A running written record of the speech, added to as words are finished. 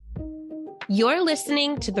You're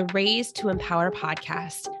listening to the Raised to Empower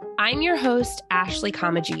podcast. I'm your host, Ashley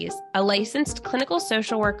Comagese, a licensed clinical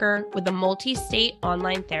social worker with a multi-state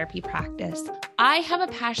online therapy practice. I have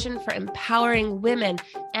a passion for empowering women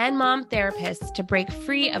and mom therapists to break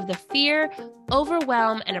free of the fear,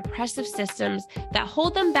 overwhelm, and oppressive systems that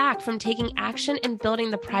hold them back from taking action and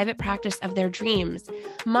building the private practice of their dreams.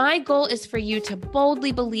 My goal is for you to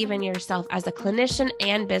boldly believe in yourself as a clinician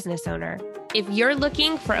and business owner. If you're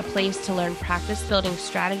looking for a place to learn practice building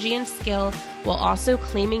strategy and skill while also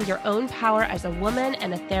claiming your own power as a woman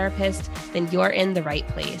and a therapist, then you're in the right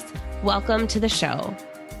place. Welcome to the show.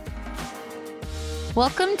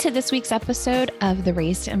 Welcome to this week's episode of the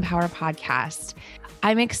Raised to Empower podcast.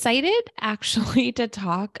 I'm excited actually to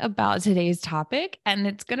talk about today's topic, and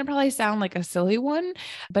it's going to probably sound like a silly one,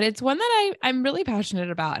 but it's one that I'm really passionate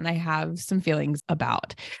about and I have some feelings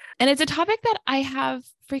about. And it's a topic that I have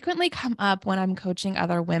frequently come up when I'm coaching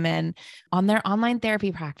other women on their online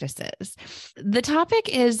therapy practices. The topic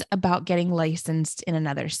is about getting licensed in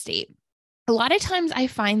another state. A lot of times I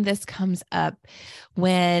find this comes up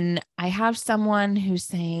when I have someone who's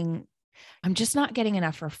saying, I'm just not getting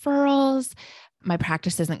enough referrals. My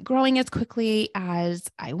practice isn't growing as quickly as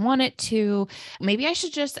I want it to. Maybe I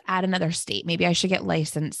should just add another state. Maybe I should get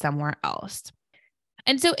licensed somewhere else.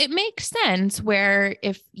 And so it makes sense where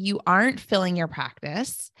if you aren't filling your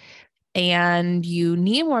practice and you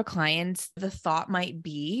need more clients, the thought might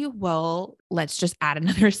be, well, let's just add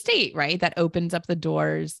another state, right? That opens up the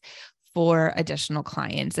doors for additional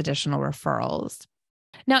clients, additional referrals.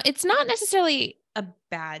 Now, it's not necessarily a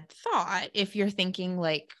bad thought if you're thinking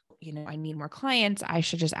like, I need more clients, I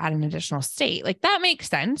should just add an additional state. Like that makes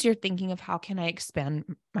sense. You're thinking of how can I expand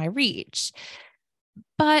my reach?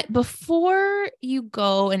 But before you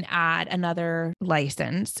go and add another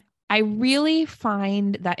license, I really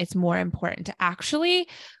find that it's more important to actually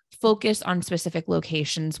focus on specific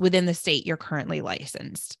locations within the state you're currently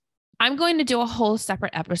licensed. I'm going to do a whole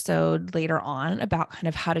separate episode later on about kind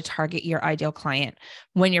of how to target your ideal client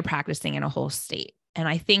when you're practicing in a whole state. And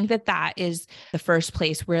I think that that is the first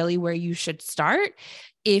place really where you should start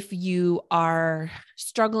if you are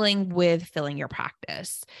struggling with filling your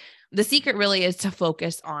practice. The secret really is to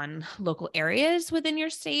focus on local areas within your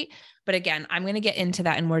state. But again, I'm going to get into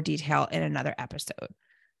that in more detail in another episode.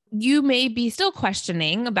 You may be still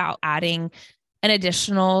questioning about adding an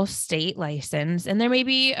additional state license, and there may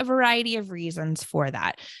be a variety of reasons for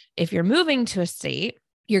that. If you're moving to a state,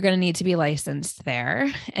 you're going to need to be licensed there.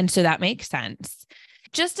 And so that makes sense.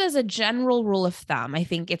 Just as a general rule of thumb, I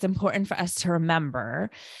think it's important for us to remember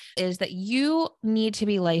is that you need to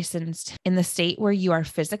be licensed in the state where you are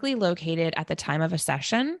physically located at the time of a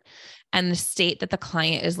session and the state that the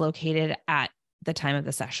client is located at the time of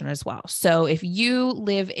the session as well. So if you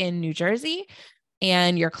live in New Jersey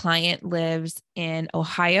and your client lives in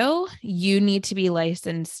Ohio, you need to be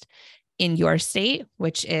licensed in your state,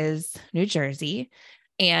 which is New Jersey,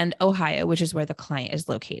 and Ohio, which is where the client is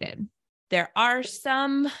located. There are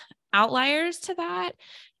some outliers to that.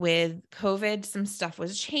 With COVID, some stuff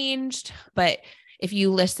was changed. But if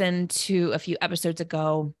you listen to a few episodes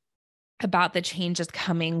ago about the changes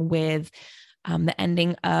coming with the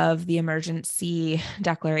ending of the emergency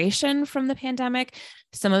declaration from the pandemic,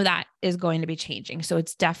 some of that is going to be changing. So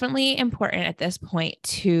it's definitely important at this point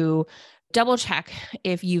to double check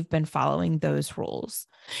if you've been following those rules.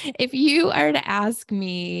 If you are to ask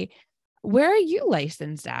me, where are you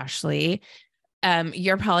licensed, Ashley?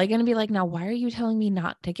 You're probably going to be like, now, why are you telling me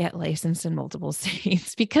not to get licensed in multiple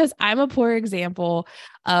states? Because I'm a poor example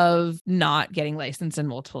of not getting licensed in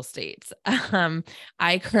multiple states.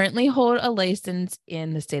 I currently hold a license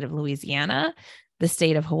in the state of Louisiana, the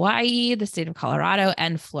state of Hawaii, the state of Colorado,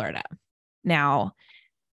 and Florida. Now,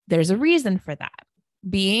 there's a reason for that.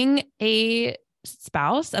 Being a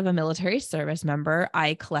spouse of a military service member,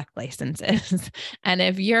 I collect licenses. And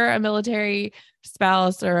if you're a military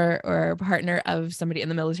spouse or partner of somebody in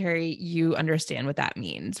the military, you understand what that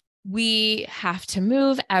means. We have to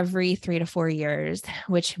move every 3 to 4 years,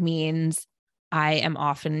 which means I am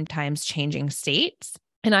oftentimes changing states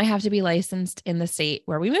and I have to be licensed in the state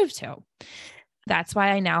where we move to. That's why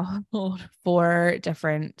I now hold 4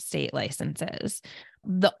 different state licenses.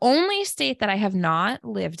 The only state that I have not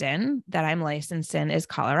lived in that I'm licensed in is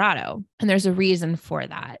Colorado. And there's a reason for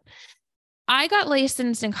that. I got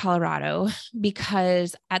licensed in Colorado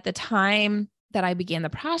because at the time that I began the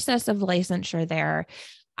process of licensure there,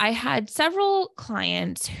 I had several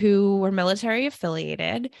clients who were military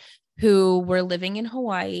affiliated, who were living in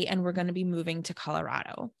Hawaii and were going to be moving to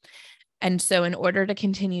Colorado. And so in order to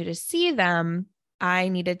continue to see them, I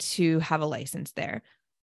needed to have a license there.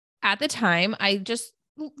 At the time, I just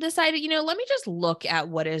decided, let me just look at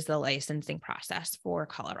what is the licensing process for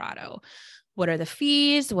Colorado. What are the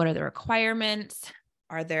fees? What are the requirements?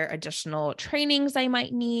 Are there additional trainings I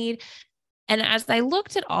might need? And as I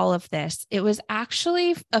looked at all of this, it was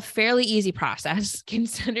actually a fairly easy process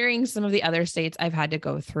considering some of the other states I've had to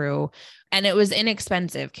go through. And it was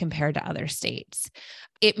inexpensive compared to other states.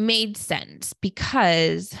 It made sense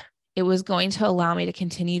because it was going to allow me to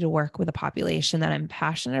continue to work with a population that I'm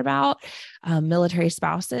passionate about. Military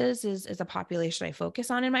spouses is a population I focus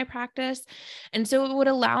on in my practice. And so it would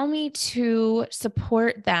allow me to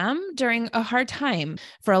support them during a hard time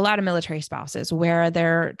for a lot of military spouses where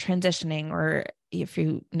they're transitioning, or if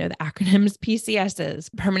you know the acronyms, PCSs,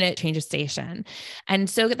 permanent change of station. And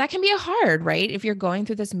so that can be hard, right? If you're going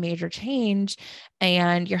through this major change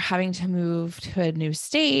and you're having to move to a new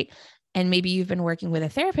state, and maybe you've been working with a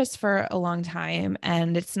therapist for a long time,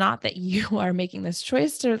 and it's not that you are making this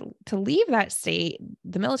choice to leave that state.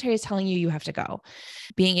 The military is telling you you have to go.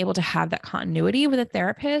 Being able to have that continuity with a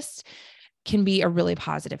therapist can be a really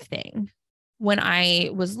positive thing. When I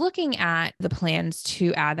was looking at the plans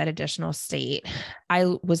to add that additional state,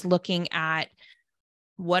 I was looking at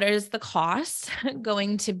what is the cost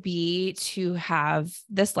going to be to have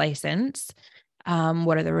this license?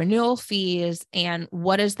 What are the renewal fees, and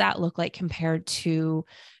what does that look like compared to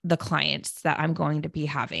the clients that I'm going to be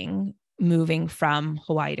having moving from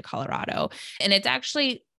Hawaii to Colorado? And it's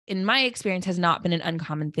actually, in my experience, has not been an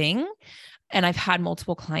uncommon thing. And I've had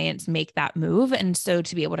multiple clients make that move. And so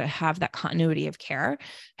to be able to have that continuity of care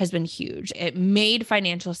has been huge. It made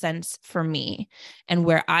financial sense for me. And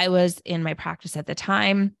where I was in my practice at the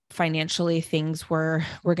time, financially, things were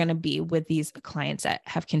going to be with these clients that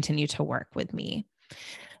have continued to work with me.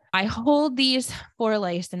 I hold these 4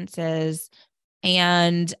 licenses,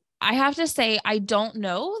 and I have to say, I don't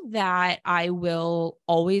know that I will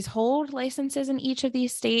always hold licenses in each of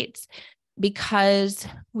these states, because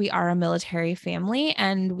we are a military family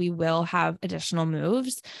and we will have additional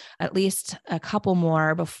moves, at least a couple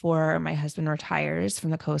more before my husband retires from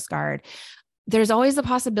the Coast Guard. There's always the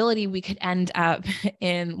possibility we could end up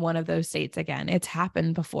in one of those states again. It's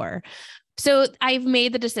happened before. So I've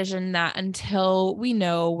made the decision that until we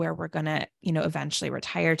know where we're going to, eventually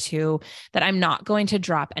retire to, that I'm not going to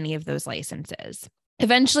drop any of those licenses.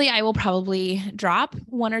 Eventually, I will probably drop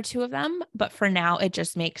 1 or 2 of them, but for now, it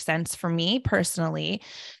just makes sense for me personally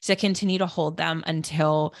to continue to hold them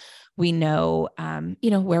until we know,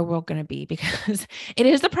 where we're going to be, because it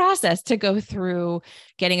is the process to go through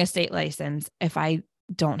getting a state license. If I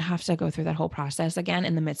don't have to go through that whole process again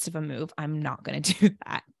in the midst of a move, I'm not going to do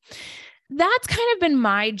that. That's kind of been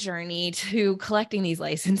my journey to collecting these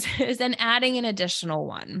licenses and adding an additional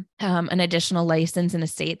one, an additional license in a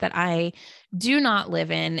state that I do not live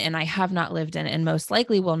in, and I have not lived in, and most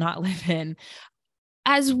likely will not live in.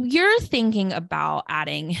 As you're thinking about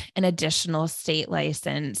adding an additional state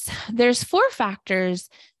license, there's 4 factors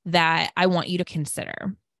that I want you to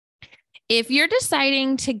consider. If you're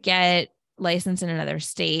deciding to get licensed in another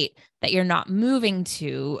state that you're not moving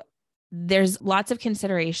to, there's lots of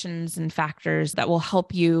considerations and factors that will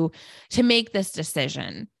help you to make this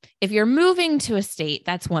decision. If you're moving to a state,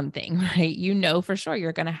 that's one thing, right? For sure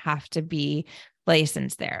you're going to have to be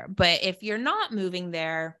licensed there. But if you're not moving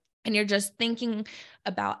there and you're just thinking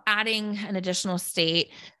about adding an additional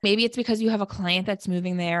state, maybe it's because you have a client that's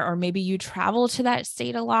moving there, or maybe you travel to that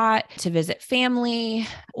state a lot to visit family,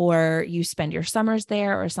 or you spend your summers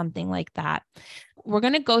there or something like that. We're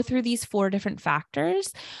going to go through these 4 different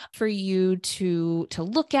factors for you to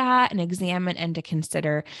look at and examine and to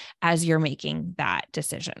consider as you're making that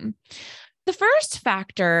decision. The first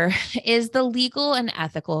factor is the legal and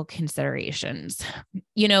ethical considerations.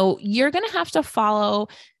 You're going to have to follow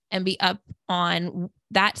and be up on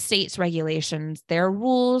that state's regulations, their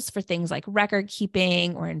rules for things like record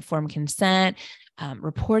keeping or informed consent,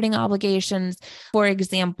 reporting obligations. For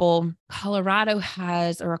example, Colorado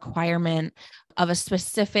has a requirement of a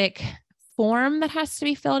specific form that has to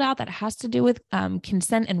be filled out that has to do with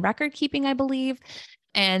consent and record keeping, I believe.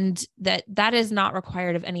 And that is not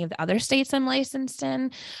required of any of the other states I'm licensed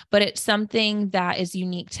in, but it's something that is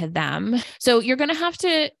unique to them. So you're going to have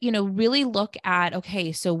to, really look at,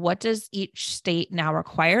 okay, so what does each state now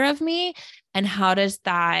require of me? And how does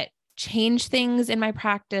that change things in my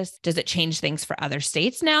practice? Does it change things for other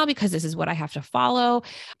states now because this is what I have to follow?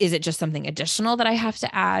 Is it just something additional that I have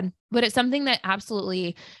to add? But it's something that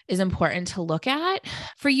absolutely is important to look at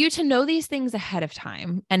for you to know these things ahead of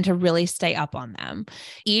time and to really stay up on them.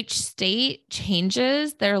 Each state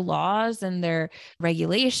changes their laws and their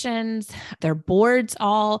regulations. Their boards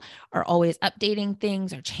all are always updating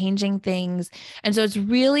things or changing things. And so it's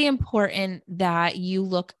really important that you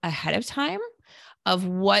look ahead of time of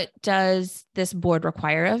what does this board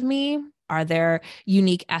require of me? Are there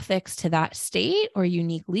unique ethics to that state or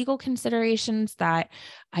unique legal considerations that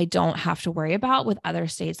I don't have to worry about with other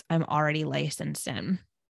states I'm already licensed in?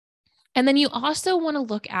 And then you also want to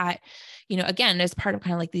look at, again, as part of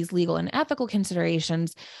kind of like these legal and ethical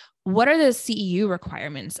considerations, what are the CEU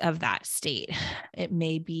requirements of that state? It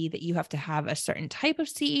may be that you have to have a certain type of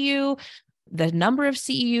CEU, the number of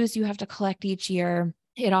CEUs you have to collect each year.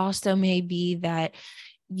 It also may be that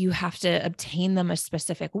you have to obtain them a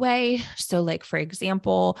specific way. So like, for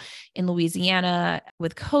example, in Louisiana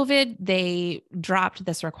with COVID, they dropped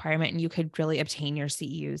this requirement and you could really obtain your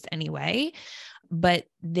CEUs anyway, but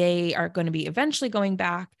they are going to be eventually going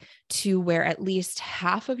back to where at least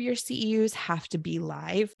half of your CEUs have to be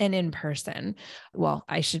live and in person. Well,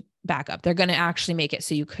 I should back up. They're going to actually make it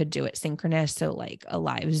so you could do it synchronous. So like a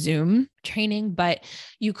live Zoom training, but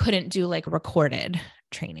you couldn't do like recorded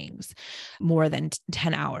trainings more than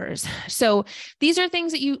 10 hours. So these are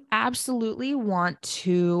things that you absolutely want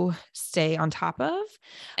to stay on top of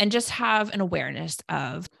and just have an awareness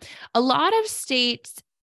of. A lot of states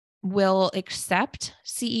will accept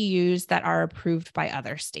CEUs that are approved by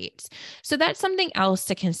other states. So that's something else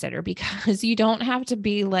to consider because you don't have to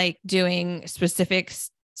be like doing specific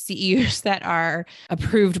CEUs that are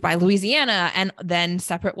approved by Louisiana and then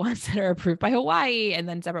separate ones that are approved by Hawaii and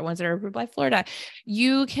then separate ones that are approved by Florida.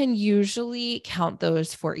 You can usually count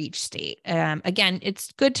those for each state. Again,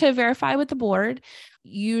 it's good to verify with the board.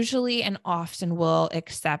 Usually and often will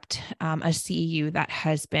accept a CEU that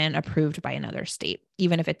has been approved by another state,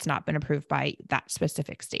 even if it's not been approved by that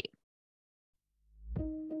specific state.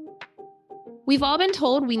 We've all been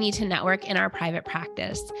told we need to network in our private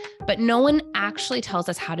practice, but no one actually tells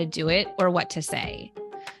us how to do it or what to say.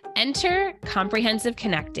 Enter Comprehensive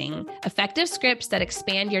Connecting, effective scripts that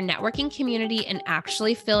expand your networking community and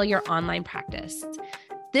actually fill your online practice.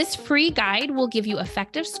 This free guide will give you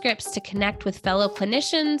effective scripts to connect with fellow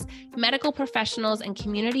clinicians, medical professionals, and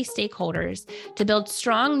community stakeholders to build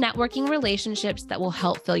strong networking relationships that will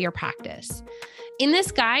help fill your practice. In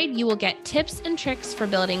this guide, you will get tips and tricks for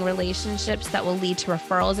building relationships that will lead to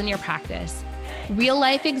referrals in your practice,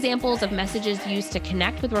 real-life examples of messages used to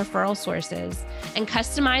connect with referral sources, and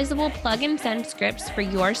customizable plug-and-send scripts for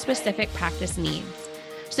your specific practice needs.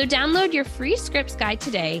 So download your free scripts guide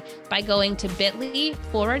today by going to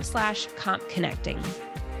bit.ly/compconnecting.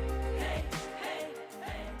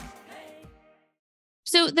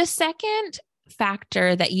 So the second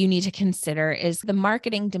factor that you need to consider is the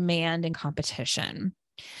marketing demand and competition.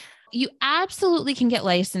 You absolutely can get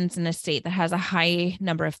licensed in a state that has a high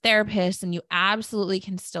number of therapists, and you absolutely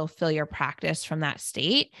can still fill your practice from that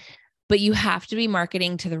state. But you have to be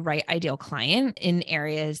marketing to the right ideal client in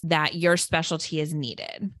areas that your specialty is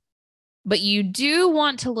needed. But you do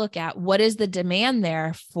want to look at what is the demand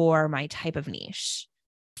there for my type of niche.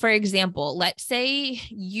 For example, let's say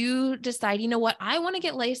you decide, I want to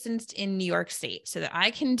get licensed in New York State so that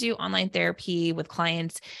I can do online therapy with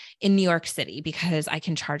clients in New York City because I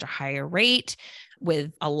can charge a higher rate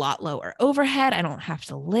with a lot lower overhead. I don't have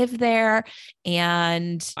to live there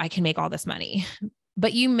and I can make all this money.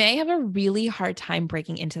 But you may have a really hard time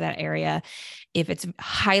breaking into that area if it's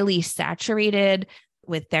highly saturated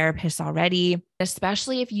with therapists already,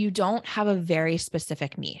 especially if you don't have a very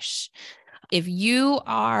specific niche. If you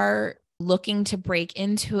are looking to break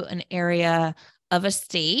into an area of a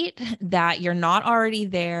state that you're not already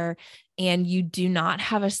there and you do not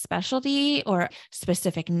have a specialty or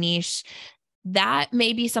specific niche, that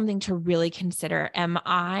may be something to really consider. Am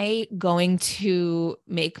I going to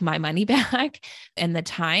make my money back and the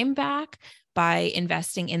time back by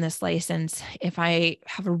investing in this license if I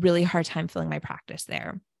have a really hard time filling my practice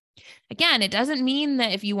there? Again, it doesn't mean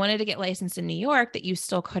that if you wanted to get licensed in New York that you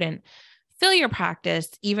still couldn't fill your practice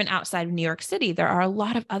even outside of New York City. There are a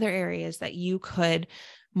lot of other areas that you could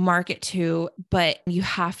market to, but you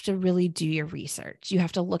have to really do your research. You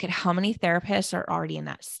have to look at how many therapists are already in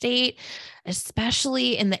that state,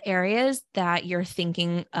 especially in the areas that you're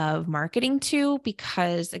thinking of marketing to,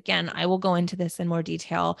 because again, I will go into this in more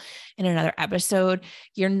detail in another episode.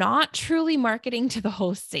 You're not truly marketing to the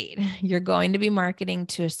whole state. You're going to be marketing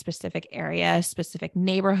to a specific area, specific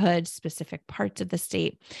neighborhood, specific parts of the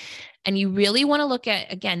state. And you really want to look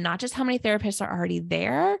at, again, not just how many therapists are already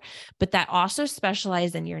there, but that also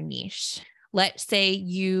specialize in your niche. Let's say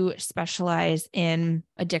you specialize in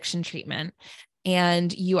addiction treatment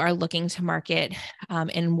and you are looking to market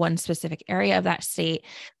in one specific area of that state.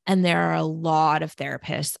 And there are a lot of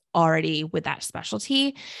therapists already with that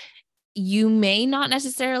specialty. You may not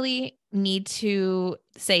necessarily need to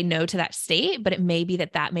say no to that state, but it may be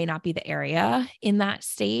that that may not be the area in that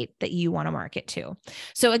state that you want to market to.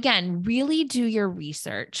 So again, really do your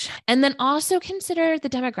research and then also consider the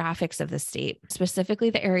demographics of the state, specifically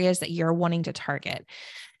the areas that you're wanting to target.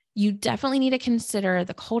 You definitely need to consider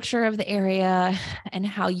the culture of the area and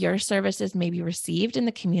how your services may be received in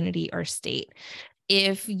the community or state.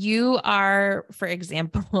 If you are, for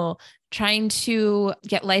example, trying to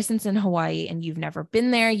get licensed in Hawaii and you've never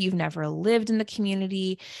been there, you've never lived in the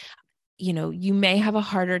community, you may have a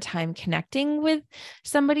harder time connecting with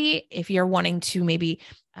somebody if you're wanting to maybe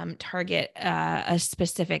target a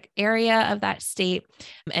specific area of that state.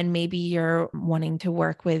 And maybe you're wanting to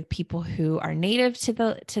work with people who are native to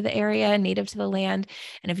the area, native to the land.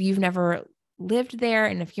 And if you've never lived there,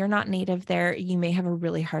 and if you're not native there, you may have a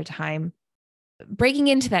really hard time breaking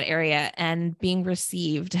into that area and being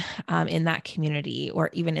received in that community or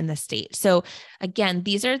even in the state. So again,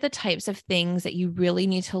 these are the types of things that you really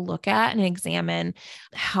need to look at and examine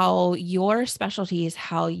how your specialties,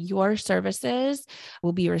 how your services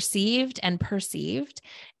will be received and perceived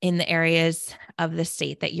in the areas of the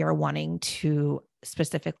state that you're wanting to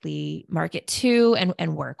specifically market to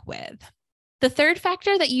and work with. The third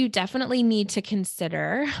factor that you definitely need to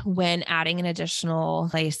consider when adding an additional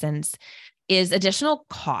license is additional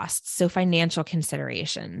costs, so financial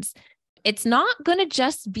considerations. It's not going to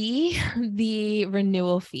just be the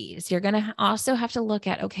renewal fees. You're going to also have to look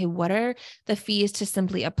at, okay, what are the fees to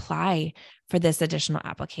simply apply for this additional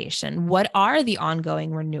application? What are the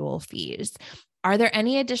ongoing renewal fees? Are there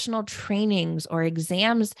any additional trainings or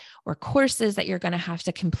exams or courses that you're going to have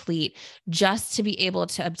to complete just to be able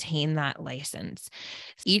to obtain that license?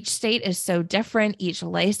 Each state is so different. Each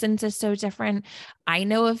license is so different. I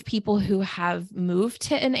know of people who have moved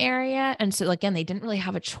to an area. And so again, they didn't really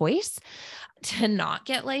have a choice to not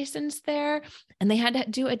get licensed there. And they had to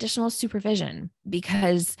do additional supervision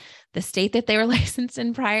because the state that they were licensed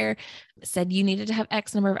in prior said you needed to have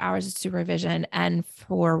X number of hours of supervision. And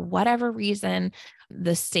for whatever reason,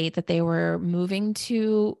 the state that they were moving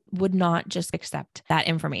to would not just accept that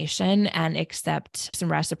information and accept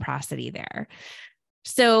some reciprocity there.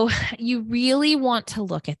 So you really want to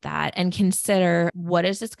look at that and consider, what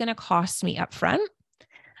is this going to cost me upfront?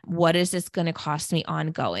 What is this going to cost me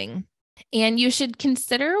ongoing? And you should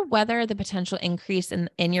consider whether the potential increase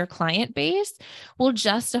in your client base will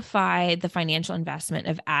justify the financial investment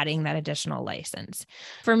of adding that additional license.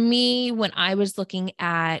 For me, when I was looking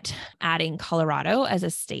at adding Colorado as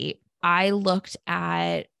a state, I looked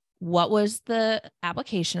at what was the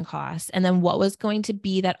application cost and then what was going to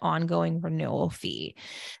be that ongoing renewal fee.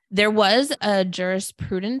 There was a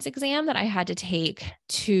jurisprudence exam that I had to take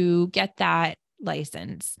to get that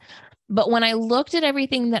license. But when I looked at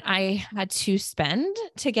everything that I had to spend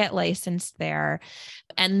to get licensed there,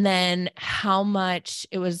 and then how much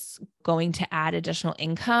it was going to add additional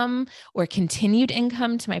income or continued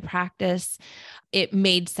income to my practice, it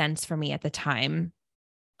made sense for me at the time.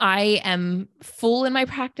 I am full in my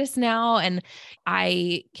practice now, and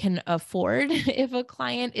I can afford, if a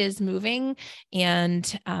client is moving, and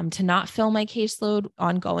to not fill my caseload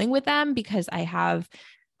ongoing with them because I have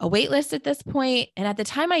a wait list at this point. And at the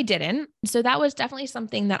time I didn't. So that was definitely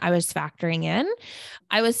something that I was factoring in.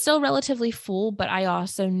 I was still relatively full, but I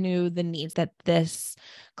also knew the needs that this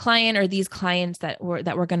client or these clients that were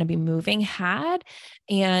going to be moving had.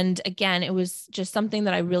 And again, it was just something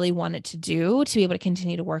that I really wanted to do to be able to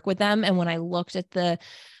continue to work with them. And when I looked at the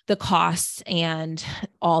costs and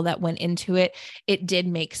all that went into it, it did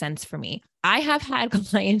make sense for me. I have had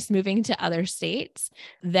clients moving to other states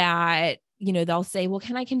that they'll say, well,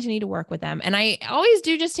 can I continue to work with them? And I always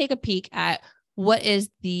do just take a peek at what is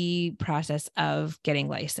the process of getting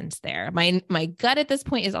licensed there. My gut at this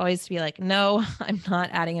point is always to be like, no, I'm not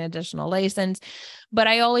adding an additional license, but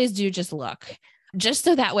I always do just look, just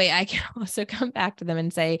so that way I can also come back to them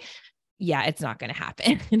and say, yeah, it's not going to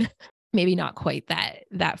happen. Maybe not quite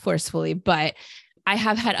that forcefully, but I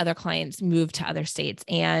have had other clients move to other states,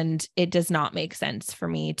 and it does not make sense for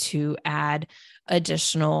me to add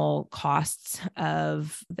additional costs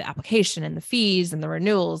of the application and the fees and the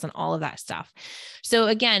renewals and all of that stuff. So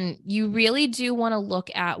again, you really do want to look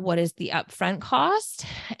at what is the upfront cost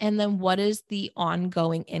and then what is the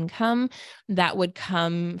ongoing income that would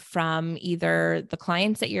come from either the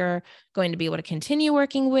clients that you're going to be able to continue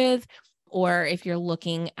working with, or if you're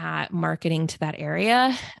looking at marketing to that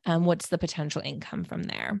area, what's the potential income from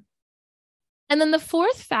there? And then the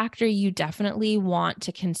fourth factor you definitely want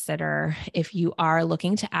to consider if you are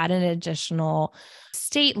looking to add an additional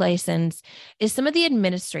state license is some of the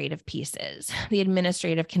administrative pieces, the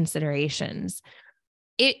administrative considerations.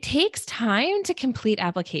 It takes time to complete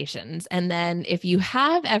applications. And then if you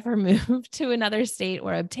have ever moved to another state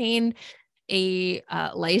or obtained a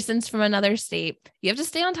license from another state, you have to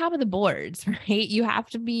stay on top of the boards, right? You have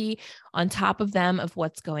to be on top of them, of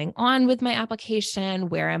what's going on with my application.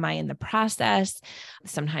 Where am I in the process?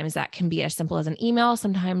 Sometimes that can be as simple as an email.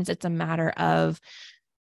 Sometimes it's a matter of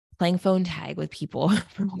playing phone tag with people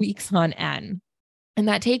for weeks on end. And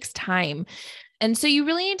that takes time. And so you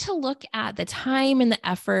really need to look at the time and the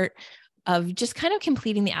effort of just kind of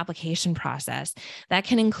completing the application process. That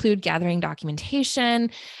can include gathering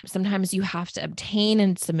documentation. Sometimes you have to obtain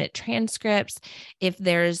and submit transcripts. If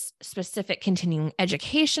there's specific continuing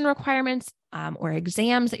education requirements or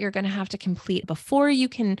exams that you're going to have to complete before you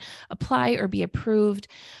can apply or be approved,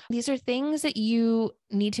 these are things that you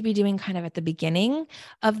need to be doing kind of at the beginning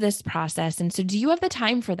of this process. And so do you have the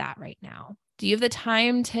time for that right now? Do you have the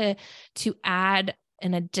time to add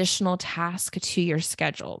an additional task to your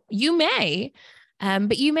schedule? You may,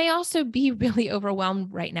 but you may also be really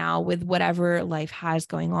overwhelmed right now with whatever life has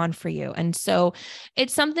going on for you. And so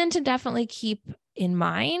it's something to definitely keep in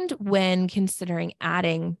mind when considering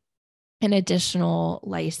adding an additional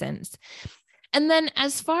license. And then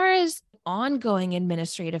as far as ongoing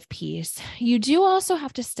administrative piece, you do also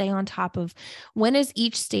have to stay on top of when is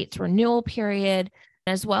each state's renewal period,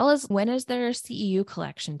 as well as when is their CEU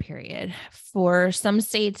collection period. For some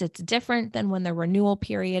states, it's different than when the renewal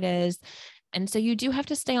period is. And so you do have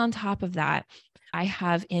to stay on top of that. I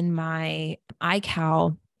have in my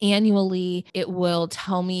iCal annually, it will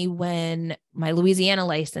tell me when my Louisiana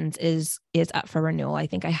license is up for renewal. I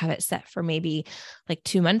think I have it set for maybe like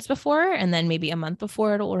 2 months before, and then maybe a month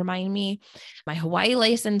before it'll remind me. My Hawaii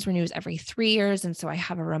license renews every 3 years. And so I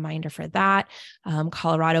have a reminder for that.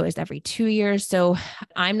 Colorado is every 2 years. So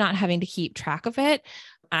I'm not having to keep track of it.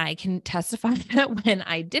 I can testify that when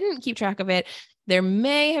I didn't keep track of it, there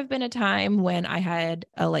may have been a time when I had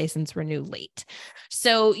a license renew late.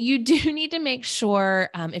 So you do need to make sure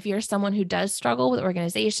if you're someone who does struggle with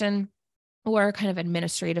organization or kind of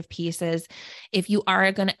administrative pieces, if you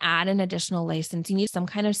are going to add an additional license, you need some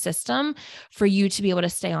kind of system for you to be able to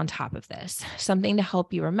stay on top of this, something to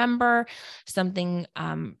help you remember, something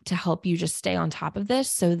to help you just stay on top of this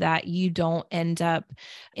so that you don't end up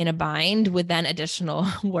in a bind with then additional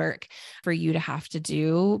work for you to have to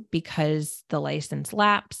do because the license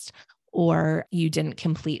lapsed or you didn't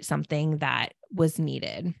complete something that was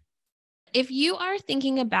needed. If you are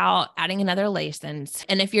thinking about adding another license,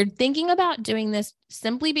 and if you're thinking about doing this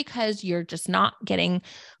simply because you're just not getting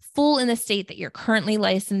full in the state that you're currently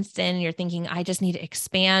licensed in, you're thinking, I just need to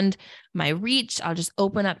expand my reach, I'll just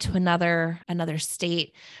open up to another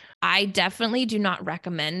state, I definitely do not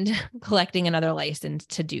recommend collecting another license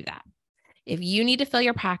to do that. If you need to fill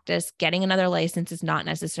your practice, getting another license is not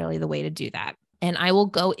necessarily the way to do that. And I will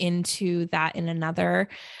go into that in another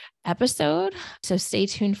episode, so stay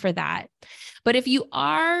tuned for that. But if you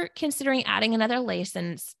are considering adding another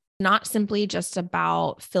license, not simply just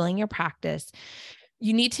about filling your practice,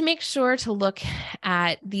 you need to make sure to look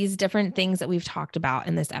at these different things that we've talked about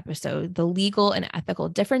in this episode, the legal and ethical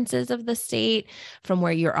differences of the state from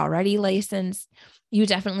where you're already licensed. You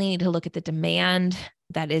definitely need to look at the demand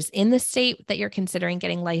that is in the state that you're considering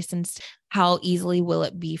getting licensed. How easily will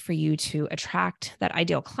it be for you to attract that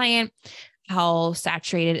ideal client? How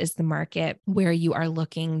saturated is the market where you are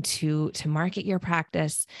looking to market your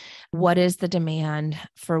practice? What is the demand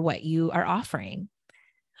for what you are offering?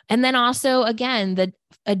 And then also, again, the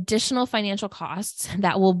additional financial costs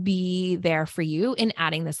that will be there for you in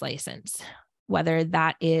adding this license, whether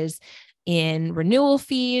that is in renewal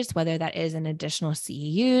fees, whether that is in additional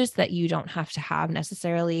CEUs that you don't have to have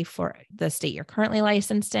necessarily for the state you're currently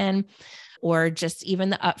licensed in, or just even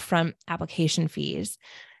the upfront application fees.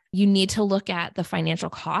 You need to look at the financial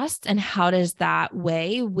costs and how does that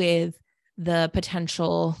weigh with the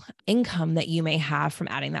potential income that you may have from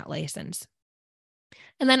adding that license.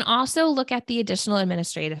 And then also look at the additional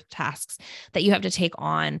administrative tasks that you have to take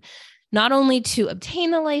on. not only to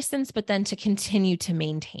obtain the license, but then to continue to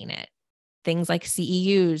maintain it. Things like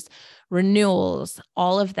CEUs, renewals,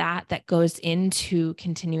 all of that goes into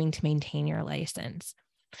continuing to maintain your license.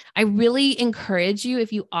 I really encourage you,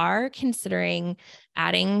 if you are considering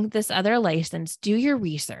adding this other license, do your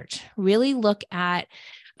research. Really look at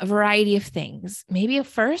a variety of things. Maybe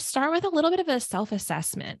first start with a little bit of a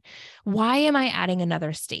self-assessment. Why am I adding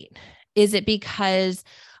another state? Is it because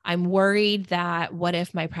I'm worried that what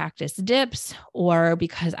if my practice dips, or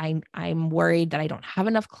because I'm worried that I don't have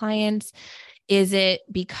enough clients? Is it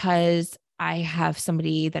because I have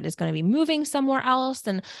somebody that is going to be moving somewhere else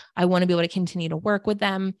and I want to be able to continue to work with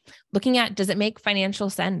them? Looking at, does it make financial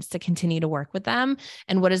sense to continue to work with them?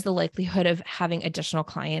 And what is the likelihood of having additional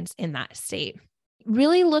clients in that state?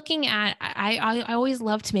 Really looking at, I always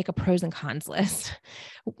love to make a pros and cons list.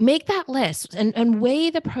 Make that list and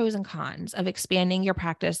weigh the pros and cons of expanding your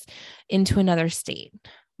practice into another state.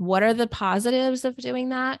 What are the positives of doing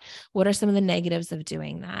that? What are some of the negatives of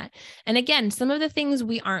doing that? And again, some of the things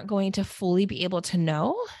we aren't going to fully be able to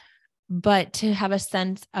know, but to have a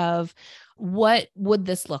sense of what would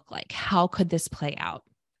this look like? How could this play out?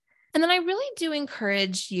 And then I really do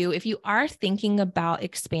encourage you, if you are thinking about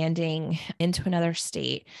expanding into another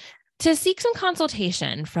state, to seek some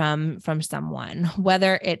consultation from someone,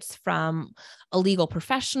 whether it's from a legal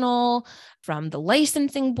professional, from the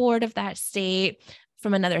licensing board of that state,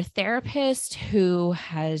 from another therapist who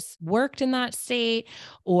has worked in that state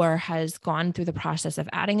or has gone through the process of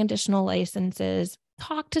adding additional licenses.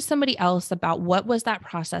 Talk to somebody else about what was that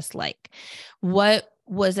process like? What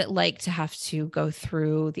was it like to have to go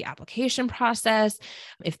through the application process?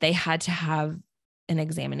 If they had to have an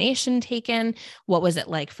examination taken, what was it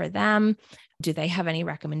like for them? Do they have any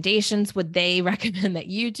recommendations? Would they recommend that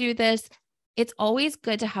you do this? It's always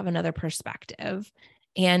good to have another perspective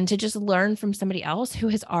and to just learn from somebody else who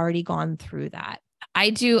has already gone through that. I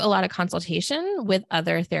do a lot of consultation with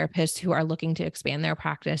other therapists who are looking to expand their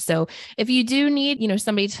practice. So if you do need,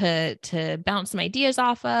 somebody to bounce some ideas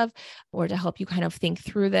off of, or to help you kind of think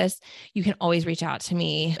through this, you can always reach out to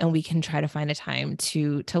me and we can try to find a time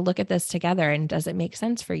to look at this together. And does it make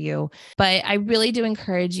sense for you? But I really do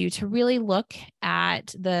encourage you to really look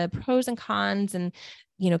at the pros and cons and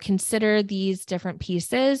consider these different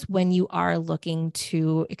pieces when you are looking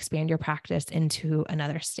to expand your practice into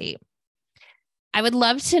another state. I would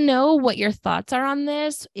love to know what your thoughts are on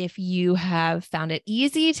this. If you have found it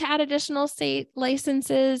easy to add additional state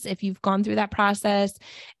licenses, if you've gone through that process,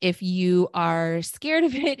 if you are scared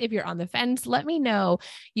of it, if you're on the fence, let me know.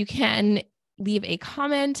 You can leave a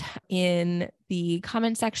comment in the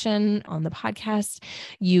comment section on the podcast.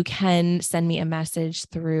 You can send me a message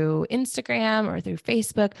through Instagram or through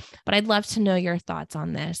Facebook, but I'd love to know your thoughts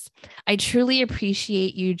on this. I truly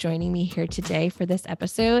appreciate you joining me here today for this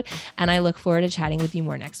episode, and I look forward to chatting with you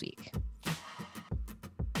more next week.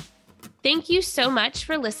 Thank you so much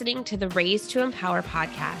for listening to the Raise to Empower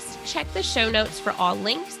podcast. Check the show notes for all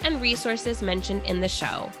links and resources mentioned in the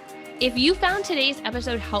show. If you found today's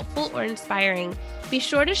episode helpful or inspiring, be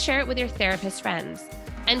sure to share it with your therapist friends.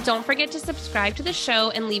 And don't forget to subscribe to the show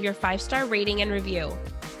and leave your 5-star rating and review.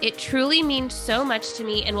 It truly means so much to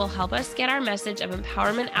me and will help us get our message of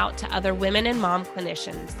empowerment out to other women and mom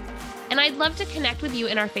clinicians. And I'd love to connect with you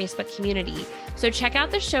in our Facebook community. So check out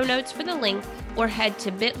the show notes for the link or head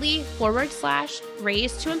to bit.ly/raise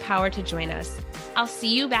to empower to join us. I'll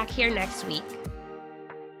see you back here next week.